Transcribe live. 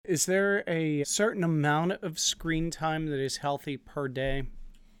Is there a certain amount of screen time that is healthy per day?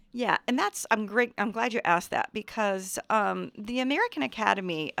 Yeah, and I'm great. I'm glad you asked that because the American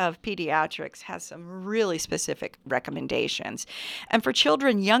Academy of Pediatrics has some really specific recommendations. And for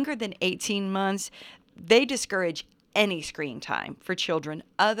children younger than 18 months, they discourage any screen time for children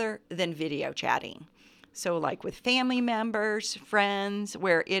other than video chatting. So, like with family members, friends,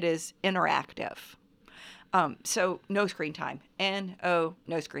 where it is interactive. So, no screen time.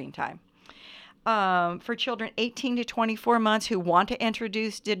 No screen time. For children 18 to 24 months who want to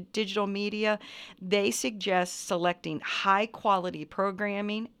introduce digital media, they suggest selecting high quality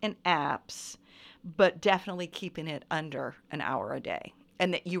programming and apps, but definitely keeping it under an hour a day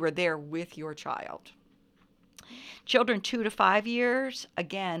and that you are there with your child. Children 2 to 5 years,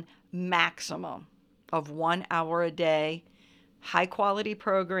 again, maximum of 1 hour a day, high quality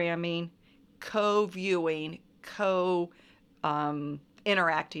programming, co viewing, co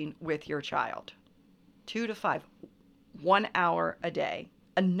interacting with your child. 2 to 5, 1 hour a day.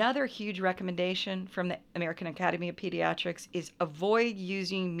 Another huge recommendation from the American Academy of Pediatrics is avoid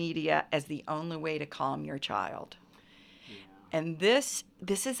using media as the only way to calm your child. And this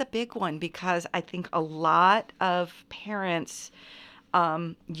is a big one because I think a lot of parents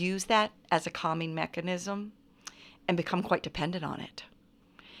use that as a calming mechanism and become quite dependent on it.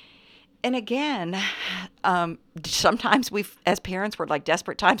 And again, sometimes we, as parents, we're like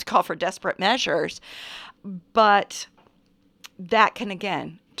desperate times call for desperate measures, but that can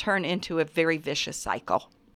again turn into a very vicious cycle.